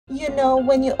You know,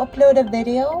 when you upload a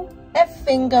video,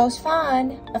 everything goes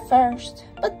fine at first,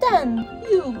 but then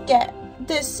you get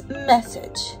this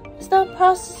message. It's not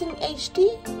processing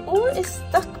HD or is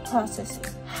stuck processing.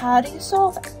 How do you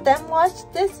solve it? Then watch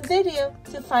this video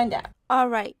to find out.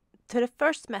 Alright, to the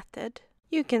first method,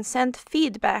 you can send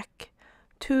feedback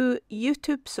to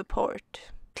YouTube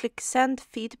support. Click send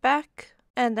feedback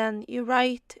and then you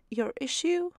write your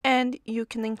issue and you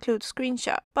can include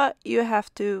screenshot. But you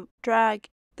have to drag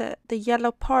the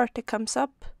yellow part that comes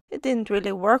up. It didn't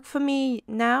really work for me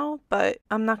now, but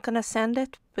I'm not gonna send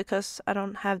it because I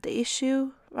don't have the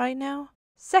issue right now.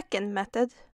 Second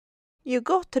method, you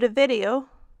go to the video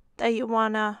that you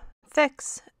wanna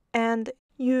fix and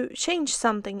you change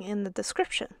something in the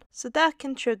description. So that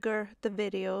can trigger the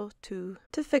video to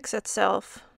fix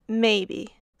itself,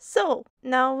 maybe. So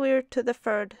now we're to the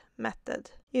third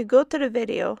method. You go to the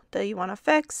video that you wanna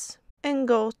fix and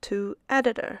go to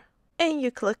editor. And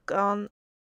you click on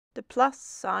the plus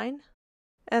sign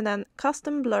and then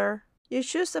custom blur. You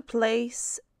choose a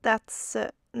place that's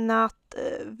not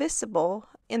visible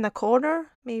in the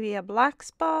corner, maybe a black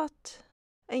spot,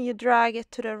 and you drag it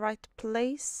to the right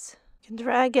place. You can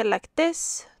drag it like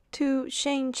this to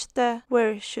change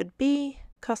where it should be,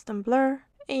 custom blur,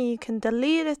 and you can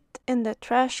delete it in the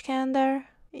trash can there.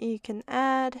 You can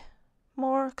add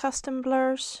more custom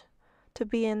blurs to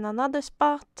be in another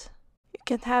spot. You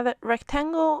can have it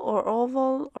rectangle or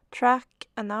oval, or track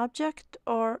an object,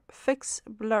 or fix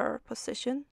blur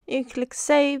position. You click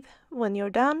save when you're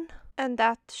done, and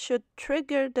that should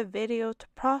trigger the video to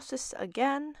process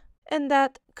again, and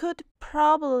that could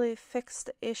probably fix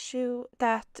the issue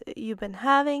that you've been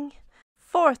having.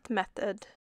 Fourth method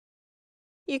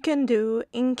you can do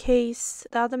in case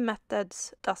the other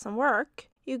methods doesn't work.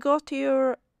 You go to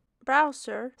your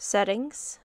browser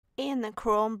settings in the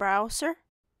Chrome browser,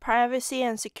 privacy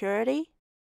and security.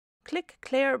 Click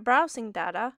clear browsing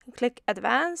data and click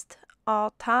advanced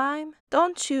all time.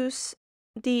 Don't choose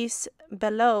these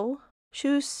below.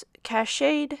 Choose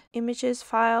cached images,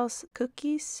 files,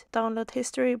 cookies, download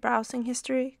history, browsing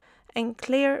history, and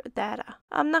clear data.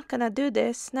 I'm not gonna do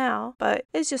this now, but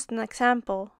it's just an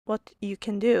example what you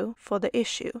can do for the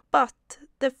issue. But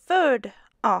the third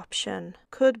option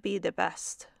could be the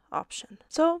best option.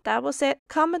 So that was it.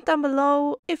 Comment down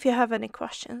below if you have any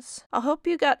questions. I hope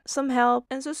you got some help,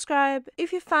 and subscribe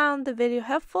if you found the video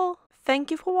helpful.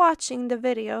 Thank you for watching the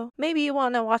video. Maybe you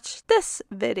want to watch this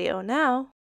video now.